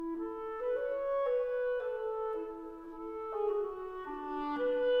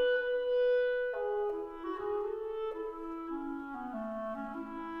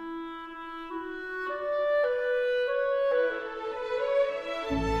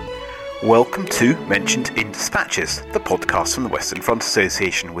Welcome to Mentioned in Dispatches, the podcast from the Western Front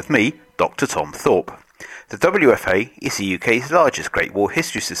Association with me, Dr. Tom Thorpe. The WFA is the UK's largest Great War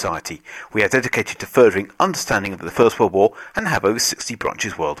History Society. We are dedicated to furthering understanding of the First World War and have over 60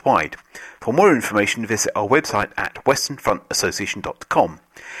 branches worldwide. For more information, visit our website at westernfrontassociation.com.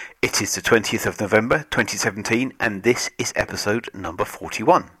 It is the 20th of November 2017 and this is episode number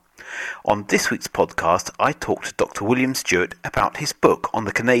 41. On this week's podcast, I talked to Dr. William Stewart about his book on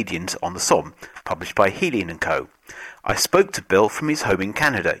the Canadians on the Somme, published by Healy & Co. I spoke to Bill from his home in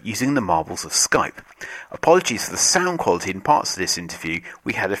Canada using the marvels of Skype. Apologies for the sound quality in parts of this interview,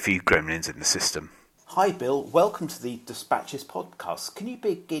 we had a few gremlins in the system. Hi Bill, welcome to the Dispatches podcast. Can you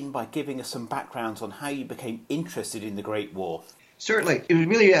begin by giving us some background on how you became interested in the Great War? Certainly. It was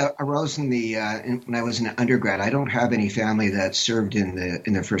really arose when I was an undergrad. I don't have any family that served in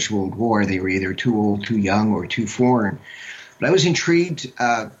the First World War. They were either too old, too young, or too foreign. But I was intrigued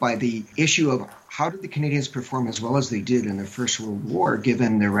by the issue of how did the Canadians perform as well as they did in the First World War,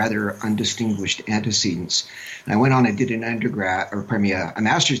 given their rather undistinguished antecedents. And I went on and did a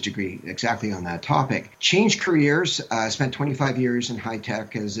master's degree exactly on that topic. Changed careers, spent 25 years in high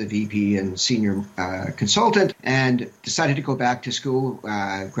tech as a VP and senior consultant, and decided to go back to school,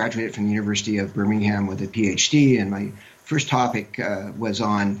 graduated from the University of Birmingham with a PhD, and my first topic was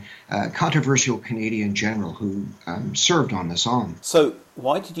on controversial Canadian general who served on the Somme. So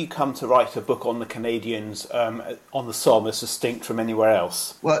why did you come to write a book on the Canadians on the Somme as distinct from anywhere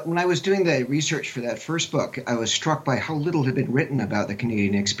else? Well, when I was doing the research for that first book, I was struck by how little had been written about the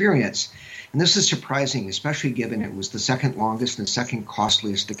Canadian experience. And this is surprising, especially given it was the second longest and second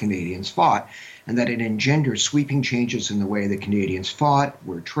costliest the Canadians fought, and that it engendered sweeping changes in the way the Canadians fought,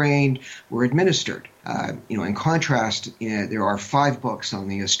 were trained, were administered. In contrast, there are 5 books on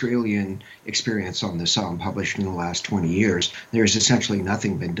the Australian experience on the Somme published in the last 20 years. There's essentially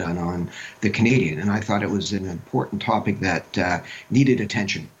nothing been done on the Canadian, and I thought it was an important topic that needed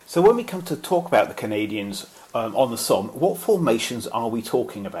attention. So when we come to talk about the Canadians on the Somme, what formations are we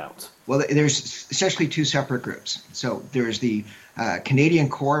talking about? Well, there's essentially 2 separate groups. So there's the Canadian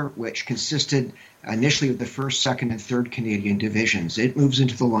Corps, which consisted initially of the 1st, 2nd, and 3rd Canadian divisions. It moves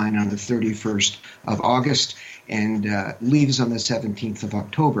into the line on the 31st of August and leaves on the 17th of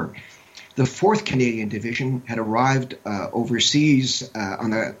October. The 4th Canadian Division had arrived overseas on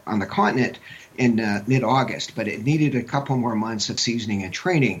the continent in mid-August, but it needed a couple more months of seasoning and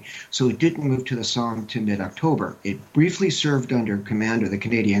training, so it didn't move to the Somme to mid-October. It briefly served under command of the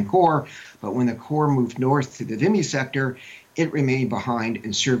Canadian Corps, but when the Corps moved north to the Vimy sector, it remained behind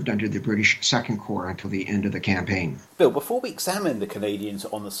and served under the British Second Corps until the end of the campaign. Bill, before we examine the Canadians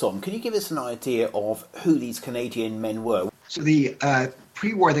on the Somme, can you give us an idea of who these Canadian men were? So the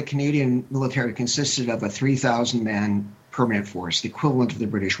pre-war, the Canadian military consisted of a 3,000-man permanent force, the equivalent of the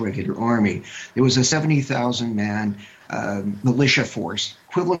British regular army. There was a 70,000-man militia force,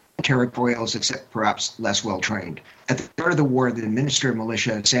 equivalent to territorials, except perhaps less well-trained. At the start of the war, the Minister of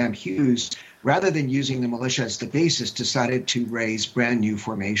Militia, Sam Hughes, rather than using the militia as the basis, decided to raise brand new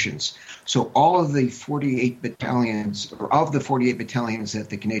formations. So all of the 48 battalions, or of the 48 battalions that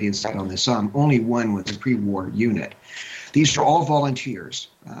the Canadians had on the Somme, only one was a pre-war unit. These are all volunteers.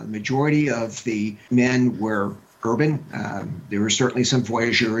 The majority of the men were urban. There were certainly some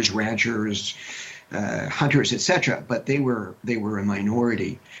voyageurs, ranchers, hunters, etc., but they were a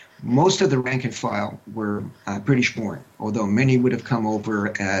minority. Most of the rank and file were British-born, although many would have come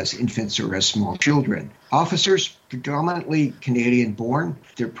over as infants or as small children. Officers, predominantly Canadian-born,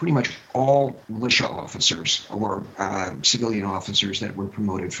 they're pretty much all militia officers or civilian officers that were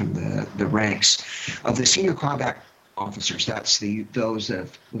promoted from the ranks. Of the senior combat officers, that's those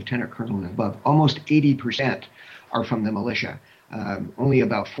of lieutenant colonel and above, almost 80% are from the militia. Only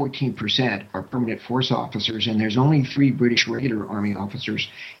about 14% are permanent force officers, and there's only 3 British regular army officers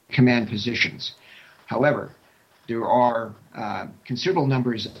in command positions. However, there are considerable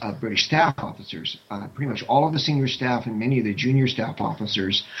numbers of British staff officers. Pretty much all of the senior staff and many of the junior staff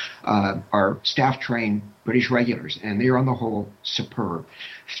officers are staff-trained British regulars, and they are on the whole superb.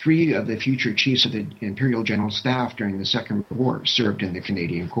 3 of the future chiefs of the Imperial General Staff during the Second World War served in the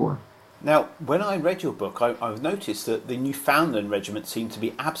Canadian Corps. Now, when I read your book, I've noticed that the Newfoundland Regiment seemed to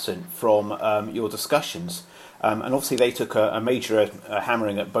be absent from your discussions. And obviously they took a major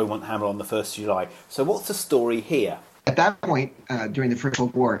hammering at Beaumont Hamel on the 1st of July. So what's the story here? At that point, during the First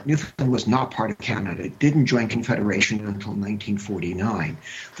World War, Newfoundland was not part of Canada. It didn't join Confederation until 1949.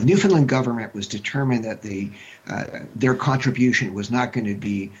 The Newfoundland government was determined that their contribution was not going to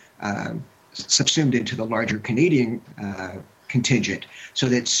be subsumed into the larger Canadian contingent. So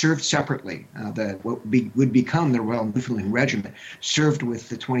that served separately. Would become the Royal Newfoundland Regiment served with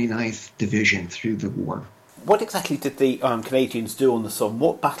the 29th Division through the war. What exactly did the Canadians do on the Somme?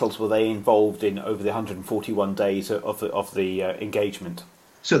 What battles were they involved in over the 141 days of the engagement?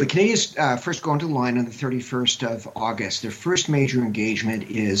 So the Canadians first go into the line on the 31st of August. Their first major engagement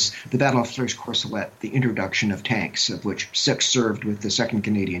is the Battle of Flers-Courcelette, the introduction of tanks, of which 6 served with the 2nd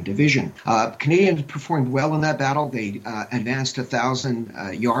Canadian Division. Canadians performed well in that battle. They advanced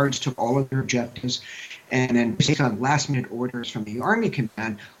 1,000 yards, took all of their objectives, and then, based on last-minute orders from the Army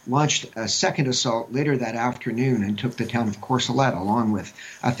Command, launched a second assault later that afternoon and took the town of Courcelette along with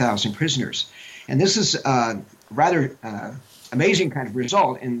 1,000 prisoners. And this is rather amazing kind of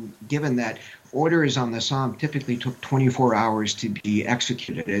result, and given that orders on the Somme typically took 24 hours to be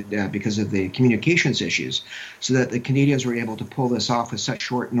executed because of the communications issues, so that the Canadians were able to pull this off with such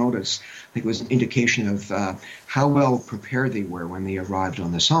short notice. I think it was an indication of how well prepared they were when they arrived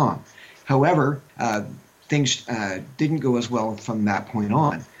on the Somme. However, things didn't go as well from that point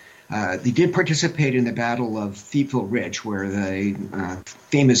on. They did participate in the Battle of Thiepval Ridge, where the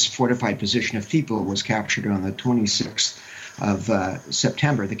famous fortified position of Thiepval was captured on the 26th of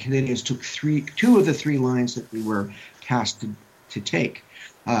September. The Canadians took 2 of the 3 lines that they were tasked to take.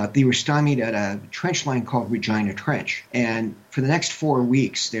 They were stymied at a trench line called Regina Trench. And for the next 4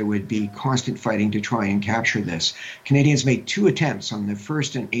 weeks, there would be constant fighting to try and capture this. Canadians made 2 attempts on the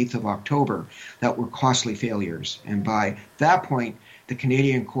 1st and 8th of October that were costly failures. And by that point, the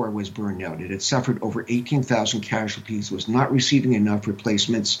Canadian Corps was burned out. It had suffered over 18,000 casualties, was not receiving enough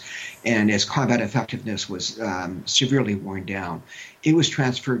replacements, and its combat effectiveness was severely worn down. It was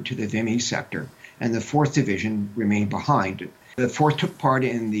transferred to the Vimy sector, and the 4th Division remained behind. The 4th took part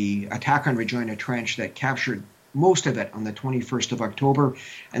in the attack on Regina Trench that captured most of it on the 21st of October,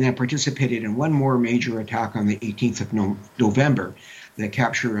 and then participated in one more major attack on the 18th of November, the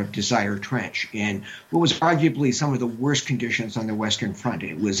capture of Desire Trench, in what was arguably some of the worst conditions on the Western Front.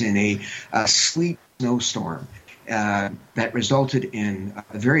 It was in a sleet snowstorm that resulted in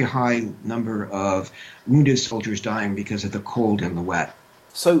a very high number of wounded soldiers dying because of the cold and the wet.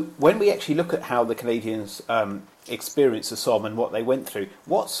 So when we actually look at how the Canadians experienced the Somme and what they went through,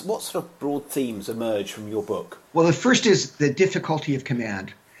 what sort of broad themes emerge from your book? Well, the first is the difficulty of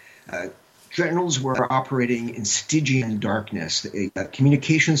command. Generals were operating in Stygian darkness. The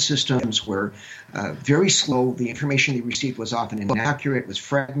communication systems were very slow. The information they received was often inaccurate, was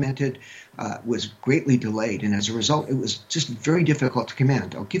fragmented, was greatly delayed. And as a result, it was just very difficult to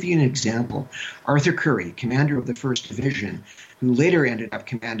command. I'll give you an example. Arthur Currie, commander of the 1st Division, who later ended up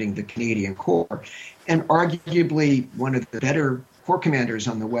commanding the Canadian Corps, and arguably one of the better Corps commanders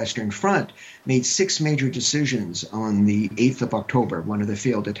on the Western Front, made 6 major decisions on the 8th of October, one of the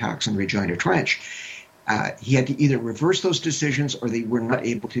failed attacks on Regina Trench. He had to either reverse those decisions or they were not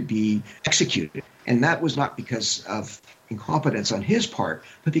able to be executed. And that was not because of incompetence on his part,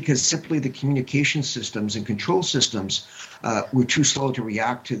 but because simply the communication systems and control systems were too slow to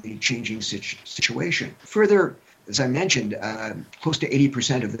react to the changing situation. Further, as I mentioned, close to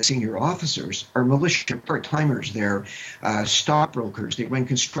 80% of the senior officers are militia part-timers. They're stockbrokers. They run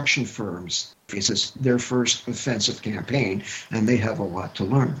construction firms. This is their first offensive campaign, and they have a lot to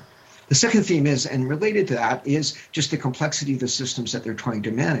learn. The second theme is, and related to that, is just the complexity of the systems that they're trying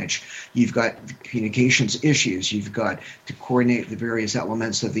to manage. You've got communications issues. You've got to coordinate the various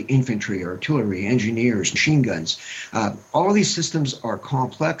elements of the infantry, artillery, engineers, machine guns. All of these systems are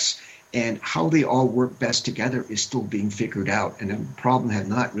complex, and how they all work best together is still being figured out, and the problem had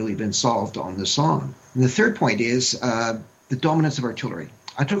not really been solved on the Somme. And the third point is the dominance of artillery.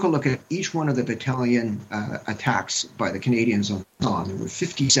 I took a look at each one of the battalion attacks by the Canadians on the Somme. There were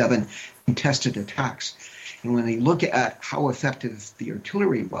 57 contested attacks. And when you look at how effective the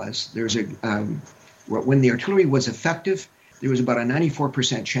artillery was, when the artillery was effective, there was about a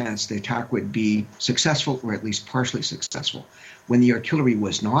 94% chance the attack would be successful or at least partially successful. When the artillery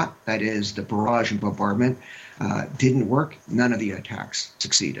was not, that is, the barrage and bombardment didn't work, none of the attacks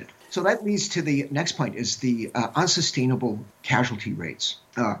succeeded. So that leads to the next point, is the unsustainable casualty rates.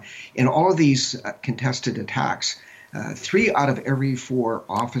 In all of these contested attacks, 3 out of every 4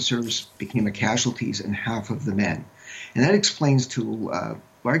 officers became casualties and half of the men. And that explains to a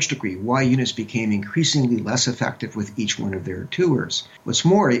large degree why units became increasingly less effective with each one of their tours. What's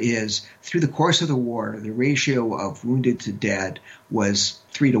more is, through the course of the war, the ratio of wounded to dead was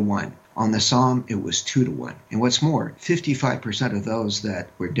 3-to-1. On the Somme, it was 2-to-1. And what's more, 55% of those that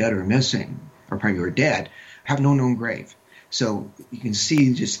were dead or missing, or probably were dead, have no known grave. So you can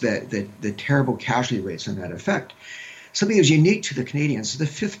see just the terrible casualty rates on that effect. Something that was unique to the Canadians, the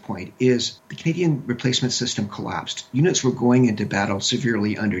fifth point, is the Canadian replacement system collapsed. Units were going into battle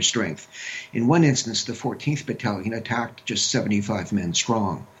severely under strength. In one instance, the 14th Battalion attacked just 75 men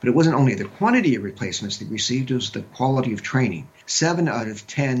strong. But it wasn't only the quantity of replacements they received, it was the quality of training. 7 out of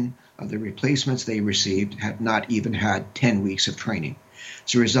 10 of the replacements they received had not even had 10 weeks of training.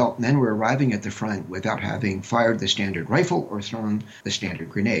 As a result, men were arriving at the front without having fired the standard rifle or thrown the standard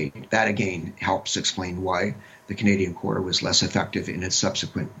grenade. That, again, helps explain why the Canadian Corps was less effective in its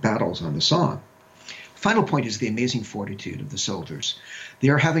subsequent battles on the Somme. Final point is the amazing fortitude of the soldiers. They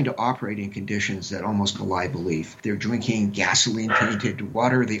are having to operate in conditions that almost belie belief. They're drinking gasoline-tainted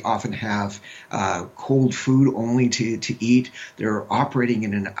water. They often have cold food only to eat. They're operating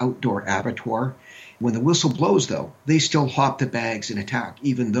in an outdoor abattoir. When the whistle blows, though, they still hop the bags and attack,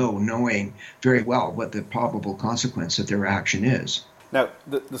 even though knowing very well what the probable consequence of their action is. Now,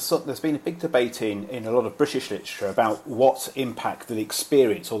 there's been a big debate in a lot of British literature about what impact the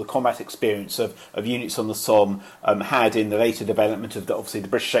experience or the combat experience of units on the Somme had in the later development of the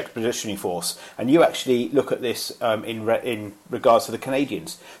British Expeditionary Force. And you actually look at this in regards to the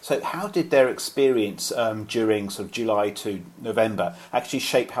Canadians. So how did their experience during sort of July to November actually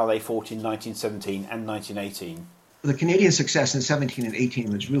shape how they fought in 1917 and 1918? The Canadian success in 17 and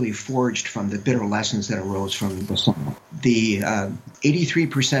 18 was really forged from the bitter lessons that arose from the Somme. The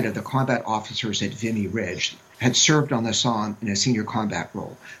 83% of the combat officers at Vimy Ridge had served on the Somme in a senior combat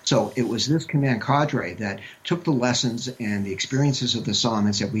role. So it was this command cadre that took the lessons and the experiences of the Somme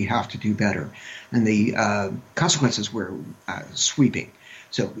and said, we have to do better. And the consequences were sweeping.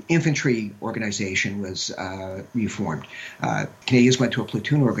 So infantry organization was reformed. Canadians went to a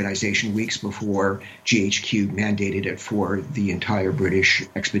platoon organization weeks before GHQ mandated it for the entire British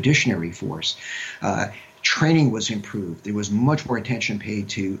Expeditionary Force. Training was improved. There was much more attention paid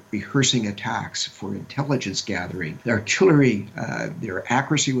to rehearsing attacks for intelligence gathering. The artillery, their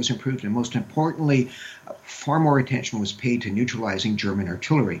accuracy was improved, and most importantly, far more attention was paid to neutralizing German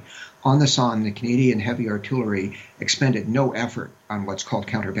artillery. On the Somme, the Canadian heavy artillery expended no effort on what's called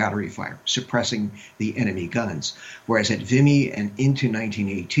counter-battery fire, suppressing the enemy guns. Whereas at Vimy and into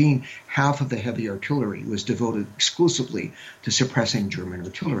 1918, half of the heavy artillery was devoted exclusively to suppressing German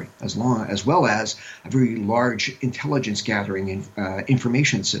artillery, as well as a very large intelligence gathering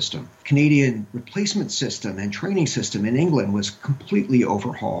information system. Canadian replacement system and training system in England was completely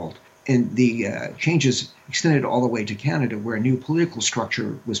overhauled. And the changes extended all the way to Canada, where a new political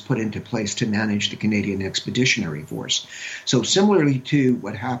structure was put into place to manage the Canadian Expeditionary Force. So similarly to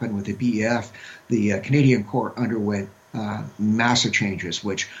what happened with the BEF, the Canadian Corps underwent massive changes,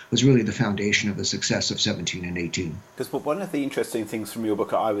 which was really the foundation of the success of 17 and 18. Because one of the interesting things from your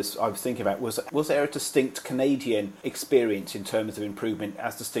book I was thinking about was there a distinct Canadian experience in terms of improvement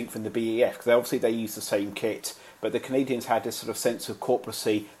as distinct from the BEF? Because obviously they used the same kit, but the Canadians had this sort of sense of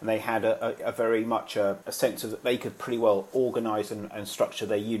corporacy, and they had a very much a sense of that they could pretty well organise and structure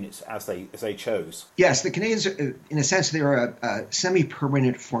their units as they chose. Yes, the Canadians, in a sense, they're a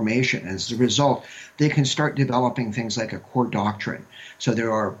semi-permanent formation. As a result, they can start developing things like a corps doctrine. So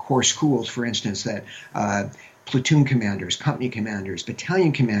there are corps schools, for instance, that platoon commanders, company commanders,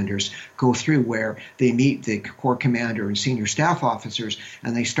 battalion commanders go through, where they meet the corps commander and senior staff officers,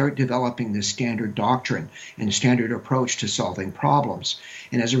 and they start developing this standard doctrine and standard approach to solving problems.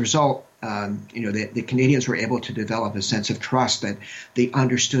 And as a result, the Canadians were able to develop a sense of trust that they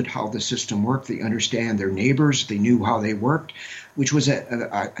understood how the system worked. They understand their neighbors. They knew how they worked, which was,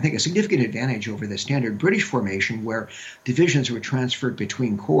 I think, a significant advantage over the standard British formation, where divisions were transferred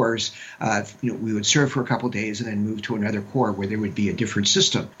between corps. We would serve for a couple of days and then move to another corps where there would be a different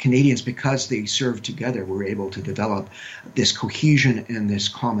system. Canadians, because they served together, were able to develop this cohesion and this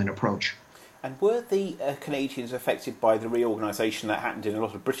common approach. And were the Canadians affected by the reorganisation that happened in a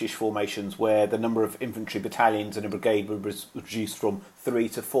lot of British formations, where the number of infantry battalions in a brigade was reduced from 3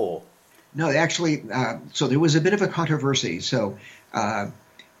 to 4? No, actually, so there was a bit of a controversy. So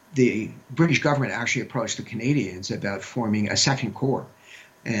the British government actually approached the Canadians about forming a second corps.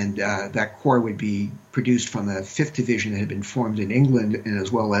 And that corps would be produced from a 5th Division that had been formed in England, and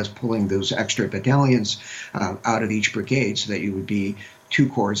as well as pulling those extra battalions out of each brigade, so that you would be 2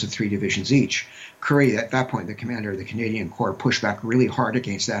 corps of 3 divisions each. Currie, at that point, the commander of the Canadian Corps, pushed back really hard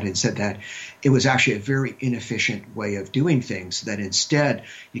against that and said that it was actually a very inefficient way of doing things, that instead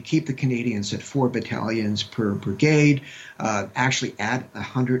you keep the Canadians at 4 battalions per brigade, actually add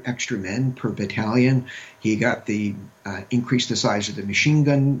 100 extra men per battalion. He got increased the size of the machine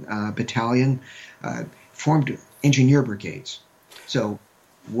gun battalion, formed engineer brigades. So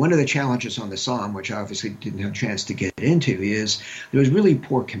One of the challenges on the Somme, which I obviously didn't have a chance to get into, is there was really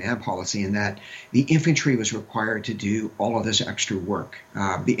poor command policy in that the infantry was required to do all of this extra work.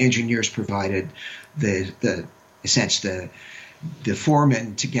 The engineers provided the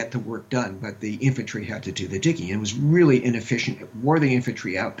foreman to get the work done, but the infantry had to do the digging. It was really inefficient. It wore the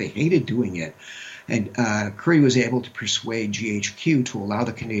infantry out. They hated doing it. And Currie was able to persuade GHQ to allow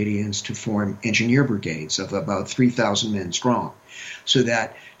the Canadians to form engineer brigades of about 3,000 men strong, so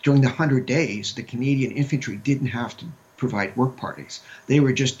that during the 100 days, the Canadian infantry didn't have to provide work parties. They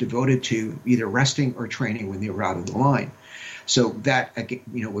were just devoted to either resting or training when they were out of the line. So that,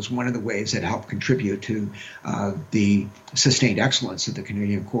 was one of the ways that helped contribute to the sustained excellence of the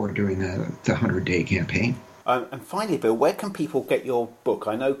Canadian Corps during the 100-day campaign. And finally, Bill, where can people get your book?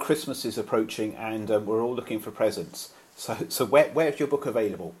 I know Christmas is approaching and we're all looking for presents. So where is your book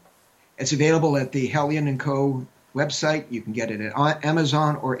available? It's available at the Hellion & Co. website. You can get it at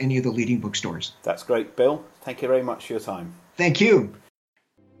Amazon or any of the leading bookstores. That's great, Bill. Thank you very much for your time. Thank you.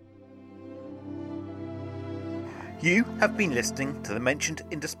 You have been listening to the Mentioned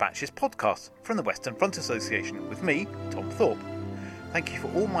in Dispatches podcast from the Western Front Association with me, Tom Thorpe. Thank you for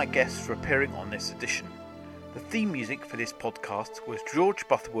all my guests for appearing on this edition. The theme music for this podcast was George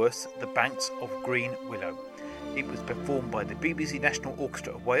Butterworth's The Banks of Green Willow. It was performed by the BBC National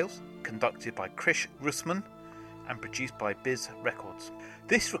Orchestra of Wales, conducted by Krish Russman, and produced by Biz Records.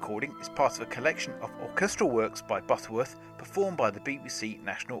 This recording is part of a collection of orchestral works by Butterworth performed by the BBC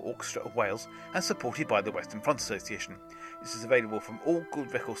National Orchestra of Wales and supported by the Western Front Association. This is available from all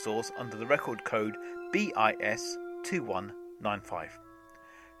good record stores under the record code BIS2195.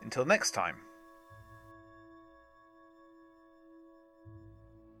 Until next time.